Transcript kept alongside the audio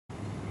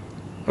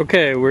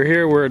Okay, we're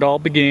here where it all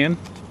began.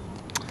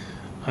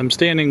 I'm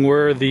standing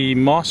where the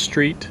Moss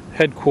Street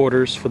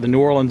headquarters for the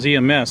New Orleans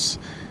EMS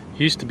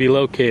used to be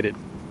located.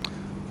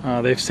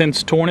 They've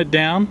since torn it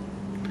down,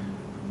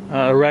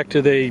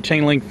 erected a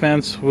chain link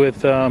fence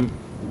with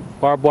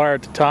barbed wire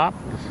at the top.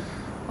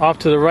 Off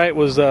to the right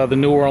was the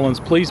New Orleans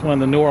police, one of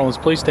the New Orleans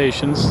police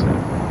stations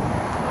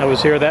that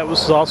was here. That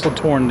was also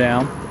torn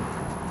down.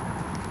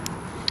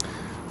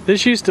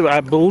 This used to,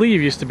 I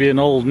believe, used to be an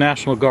old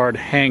National Guard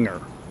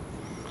hangar.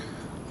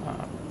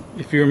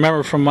 If you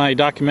remember from my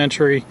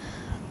documentary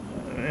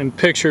and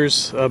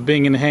pictures of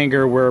being in the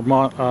hangar where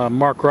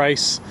Mark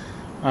Rice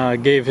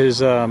gave his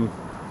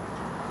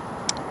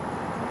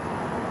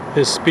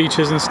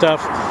speeches and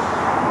stuff,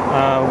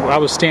 I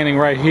was standing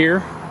right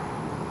here.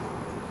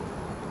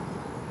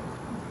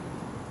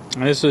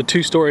 And this is a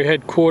two-story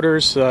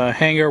headquarters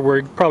hangar where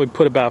you probably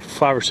put about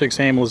 5 or 6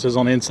 ambulances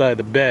on the inside of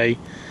the bay,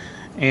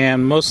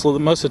 and most of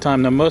the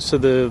time, most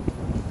of the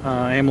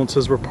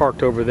ambulances were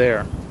parked over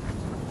there.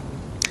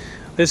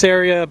 This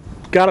area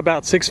got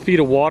about 6 feet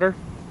of water.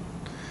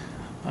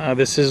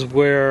 This is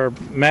where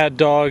Mad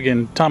Dog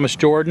and Thomas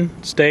Jordan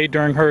stayed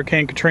during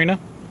Hurricane Katrina.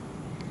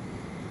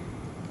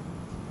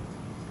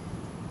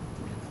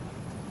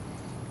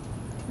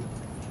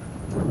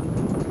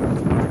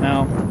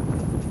 Now,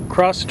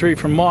 across the street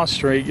from Moss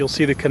Street, you'll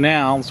see the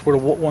canals, where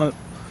one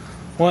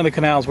of the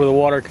canals where the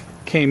water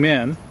came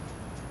in.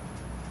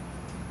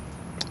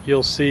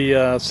 You'll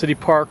see City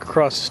Park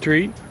across the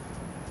street.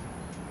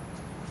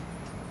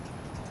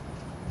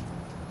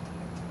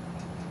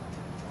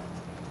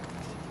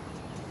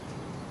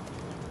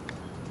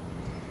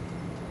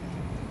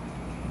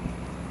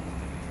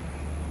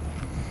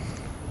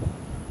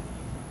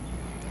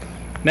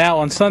 Now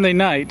on Sunday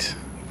night,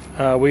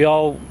 we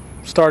all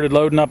started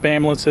loading up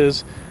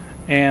ambulances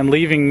and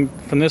leaving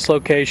from this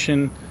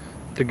location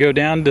to go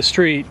down the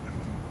street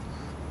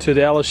to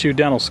the LSU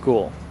Dental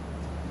School,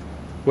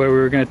 where we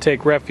were going to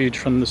take refuge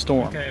from the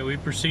storm. Okay, we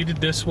proceeded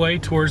this way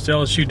towards the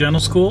LSU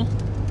Dental School.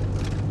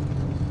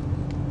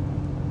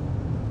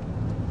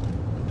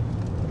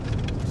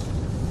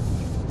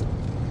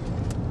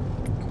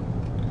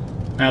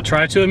 Now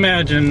try to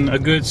imagine a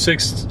good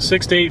 6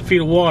 to 8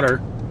 feet of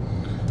water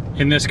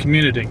in this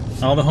community.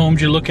 All the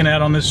homes you're looking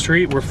at on this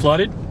street were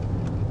flooded.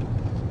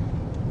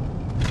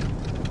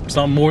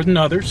 Some more than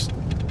others.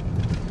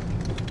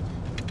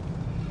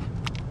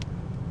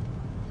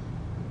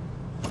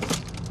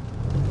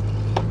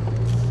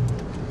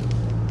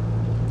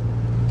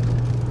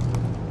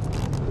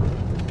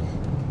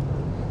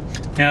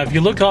 Now if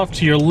you look off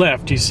to your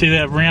left, you see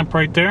that ramp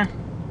right there?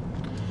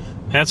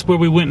 That's where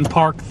we went and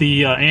parked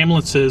the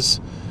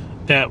ambulances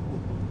that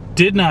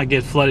did not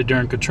get flooded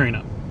during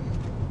Katrina.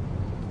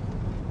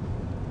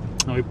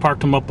 And we parked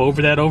them up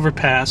over that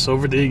overpass,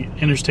 over the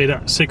Interstate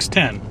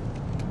 610.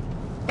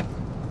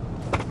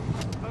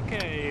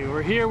 Okay,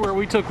 we're here where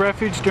we took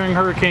refuge during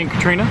Hurricane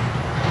Katrina.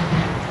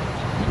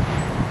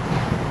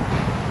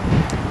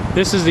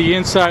 This is the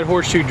inside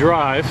Horseshoe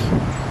Drive,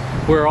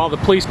 where all the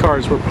police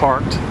cars were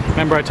parked.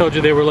 Remember I told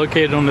you they were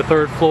located on the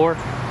 3rd floor,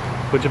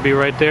 which would be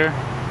right there.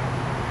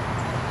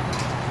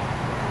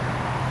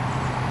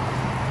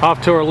 Off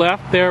to our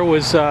left there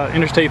was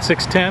Interstate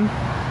 610.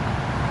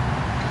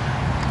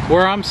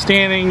 Where I'm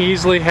standing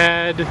easily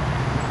had,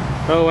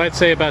 I'd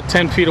say about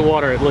 10 feet of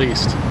water at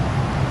least.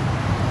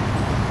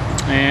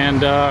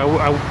 And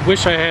I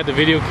wish I had the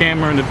video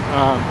camera and the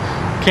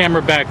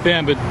camera back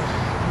then, but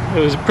it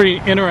was pretty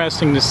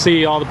interesting to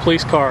see all the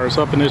police cars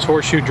up in this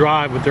Horseshoe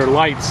Drive with their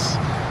lights,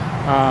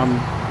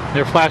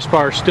 their flash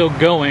bars still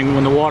going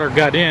when the water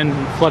got in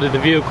and flooded the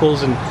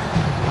vehicles and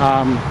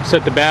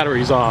set the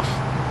batteries off.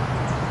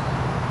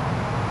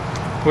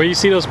 Where you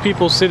see those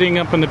people sitting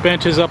up on the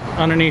benches up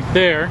underneath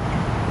there,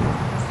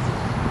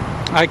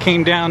 I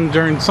came down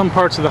during some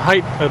parts of the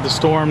height of the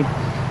storm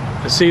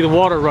to see the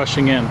water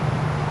rushing in.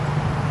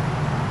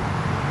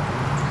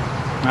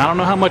 I don't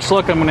know how much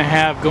luck I'm going to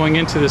have going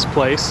into this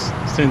place,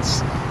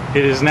 since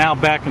it is now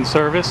back in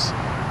service,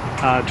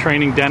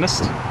 training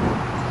dentist.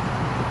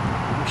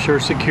 I'm sure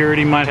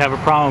security might have a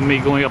problem with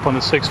me going up on the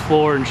 6th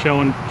floor and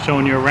showing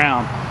you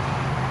around.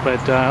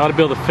 But I ought to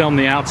be able to film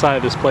the outside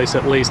of this place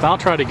at least. I'll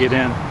try to get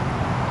in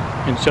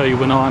and show you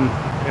went on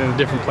in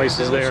different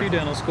places there. LSU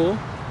Dental School.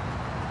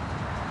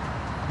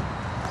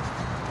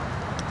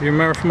 If you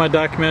remember from my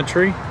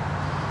documentary,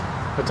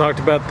 I talked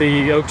about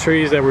the oak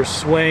trees that were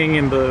swaying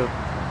in the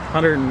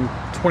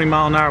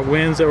 120-mile-an-hour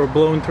winds that were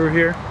blowing through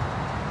here.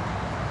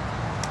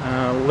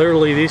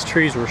 Literally, these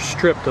trees were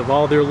stripped of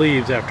all their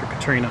leaves after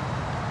Katrina.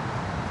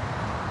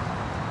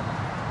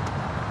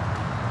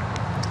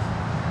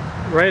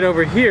 Right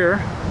over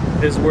here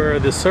is where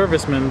the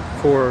servicemen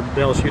for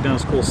the LSU Dental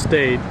School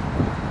stayed.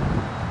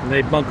 And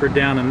they bunkered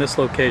down in this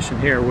location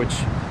here, which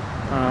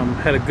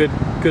had a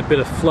good bit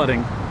of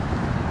flooding.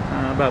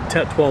 About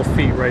 12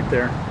 feet right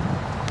there.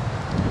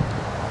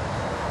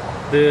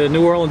 The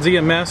New Orleans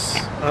EMS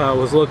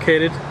was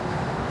located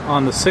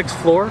on the 6th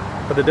floor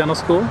of the dental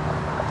school,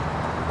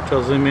 which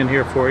I'll zoom in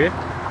here for you.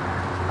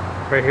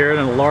 Right here in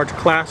a large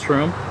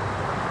classroom.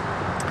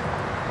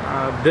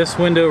 This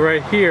window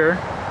right here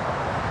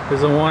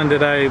is the one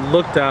that I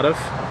looked out of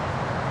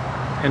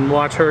and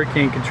watched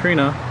Hurricane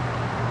Katrina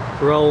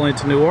roll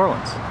into New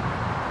Orleans.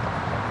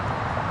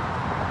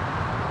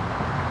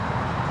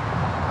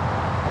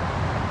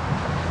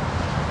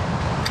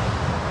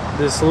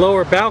 This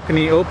lower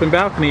balcony, open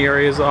balcony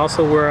area, is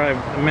also where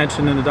I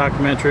mentioned in the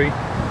documentary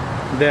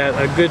that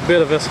a good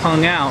bit of us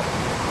hung out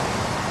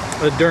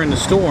during the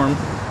storm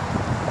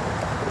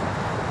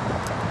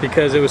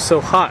because it was so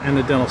hot in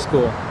the dental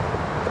school,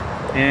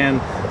 and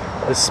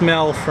the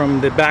smell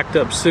from the backed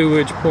up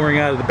sewage pouring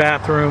out of the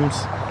bathrooms.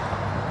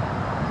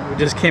 We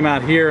just came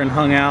out here and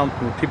hung out,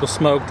 and people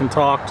smoked and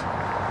talked,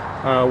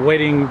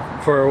 waiting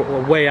for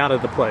a way out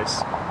of the place.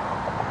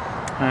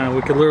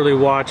 We could literally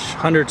watch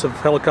hundreds of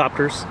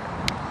helicopters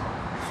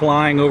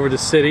flying over the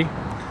city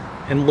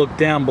and look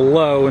down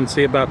below and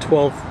see about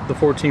 12 to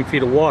 14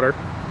 feet of water.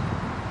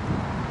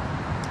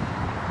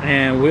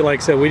 And we,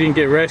 like I said, we didn't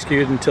get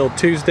rescued until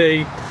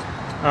Tuesday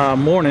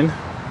morning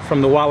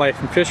from the Wildlife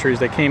and Fisheries.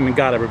 They came and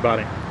got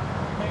everybody.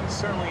 Things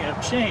certainly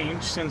have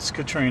changed since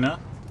Katrina.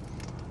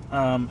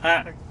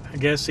 I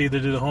guess either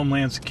due to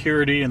Homeland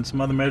Security and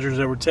some other measures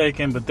that were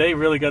taken, but they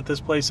really got this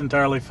place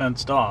entirely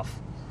fenced off.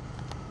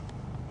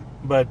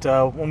 But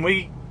when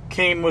we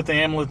came with the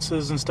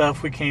ambulances and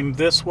stuff, we came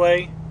this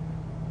way.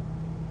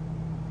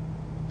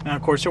 Now,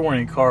 of course, there weren't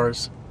any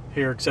cars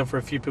here except for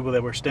a few people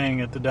that were staying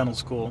at the dental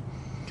school.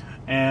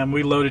 And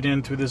we loaded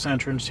in through this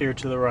entrance here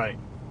to the right.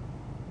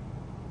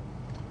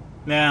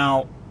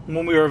 Now,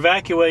 when we were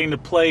evacuating the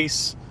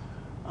place,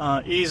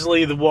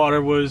 easily the water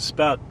was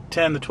about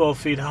 10 to 12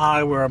 feet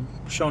high where I'm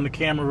showing the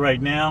camera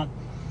right now.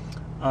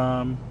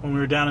 When we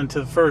were down into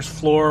the first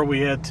floor,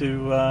 we had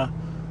to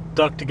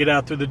duck to get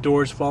out through the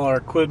doors of all our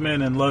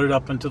equipment and load it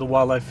up into the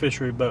wildlife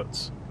fishery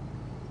boats,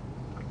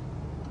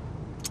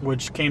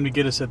 which came to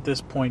get us at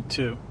this point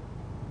too.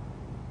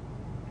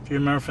 If you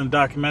remember from the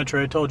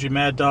documentary, I told you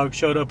Mad Dog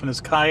showed up in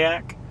his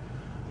kayak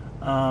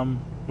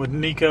with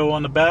Nico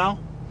on the bow.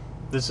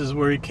 This is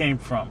where he came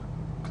from,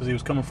 because he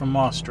was coming from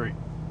Moss Street.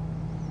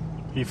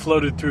 He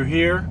floated through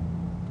here,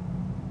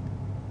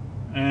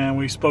 and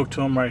we spoke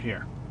to him right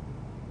here.